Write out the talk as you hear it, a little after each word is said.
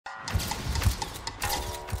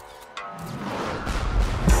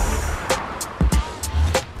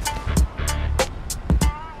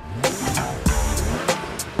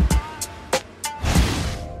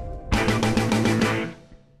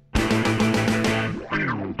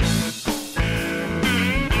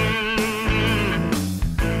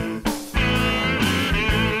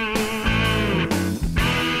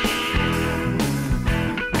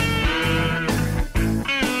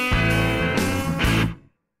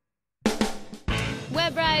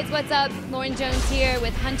guys, what's up? Lauren Jones here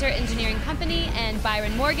with Hunter Engineering Company and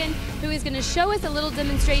Byron Morgan, who is going to show us a little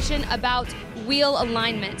demonstration about wheel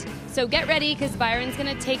alignment. So get ready, because Byron's going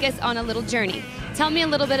to take us on a little journey. Tell me a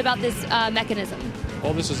little bit about this mechanism.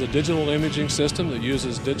 Well, this is a digital imaging system that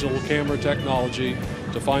uses digital camera technology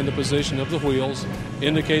to find the position of the wheels,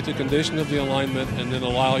 indicate the condition of the alignment, and then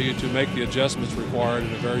allow you to make the adjustments required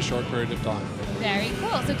in a very short period of time. Very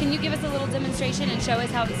cool. So can you give us a little demonstration and show us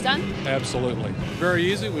how it's done? Absolutely.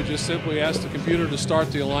 Very easy. We just simply ask the computer to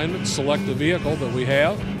start the alignment, select the vehicle that we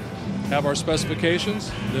have our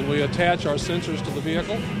specifications, then we attach our sensors to the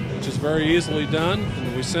vehicle, which is very easily done, and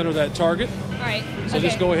then we center that target. All right. So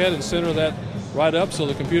just go ahead and center that right up so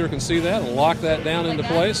the computer can see that and lock that down into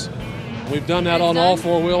place. We've done that on all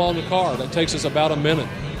four-wheel on the car. That takes us about a minute.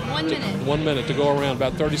 1 minute? 1 minute to go around,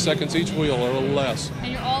 about 30 seconds each wheel or a little less.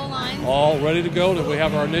 And you're all aligned? All ready to go. That we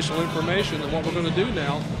have our initial information, and what we're going to do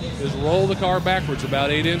now is roll the car backwards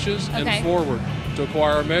about 8 inches and forward to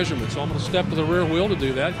acquire our measurements. So I'm going to step to the rear wheel to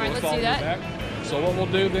do that. All right, let's do that. Back. So what we'll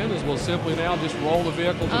do then is we'll simply now just roll the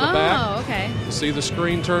vehicle to the back. Oh, okay. You see the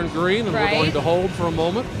screen turn green, and we're going to hold for a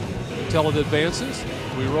moment until it advances.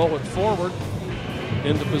 We roll it forward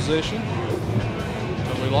into position.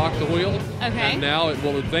 We lock the wheel, and now it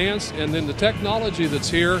will advance, and then the technology that's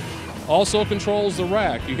here also controls the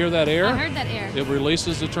rack. You hear that air? I heard that air. It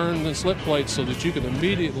releases the turn and slip plates so that you can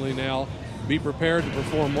immediately now be prepared to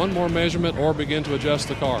perform one more measurement or begin to adjust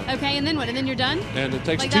the car. Okay, and then what? And then you're done? And it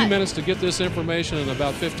takes 2 minutes to get this information and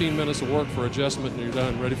about 15 minutes of work for adjustment, and you're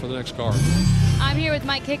done, ready for the next car. I'm here with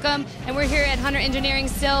Mike Kickham, and we're here at Hunter Engineering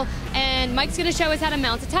still, and Mike's going to show us how to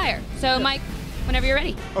mount a tire. So, Mike, whenever you're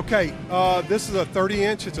ready. Okay, this is a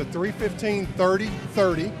 30-inch. It's a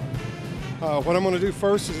 315/30/30. What I'm going to do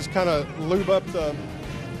first is just kind of lube up the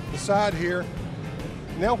side here.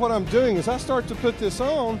 Now what I'm doing is I start to put this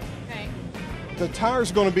on, the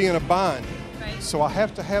tire's going to be in a bind. So I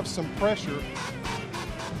have to have some pressure.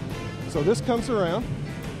 So this comes around.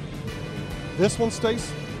 This one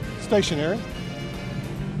stays stationary.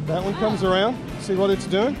 That one comes around. See what it's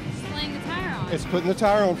doing? It's laying the tire on. It's putting the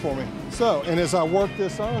tire on for me. So, and as I work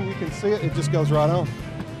this on, you can see it, it just goes right on.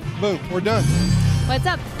 Boom, we're done. What's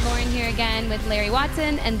up? Lauren here again with Larry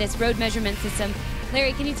Watson and this road measurement system.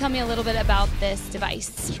 Larry, can you tell me a little bit about this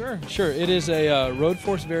device? Sure. It is a road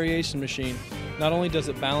force variation machine. Not only does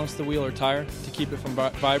it balance the wheel or tire to keep it from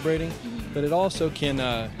vibrating, but it also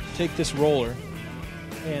can take this roller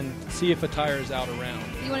and see if a tire is out around.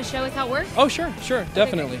 You want to show us how it works? Oh, sure,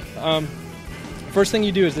 definitely. First thing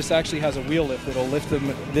you do is this actually has a wheel lift that'll lift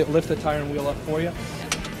the tire and wheel up for you.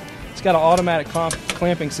 It's got an automatic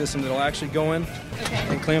clamping system that'll actually go in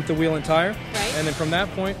and clamp the wheel and tire. And then from that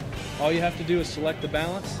point, all you have to do is select the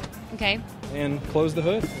balance. And close the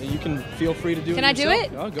hood. You can feel free to do it yourself. Can I do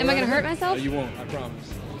it? Oh, Am I going to hurt myself? You won't, I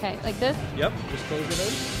promise. Okay, like this? Yep, just close the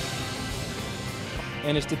hood.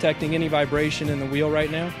 And it's detecting any vibration in the wheel right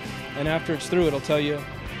now. And after it's through, it'll tell you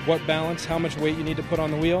what balance, how much weight you need to put on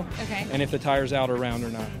the wheel, and if the tire's out or around or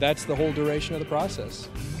not. That's the whole duration of the process.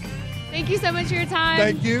 Thank you so much for your time.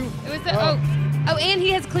 Thank you. It was and he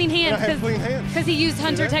has clean hands. I have clean hands. Because he used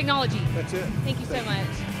Hunter technology. That's it. Thank you so much.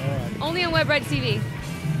 All right. Only on Web Red TV.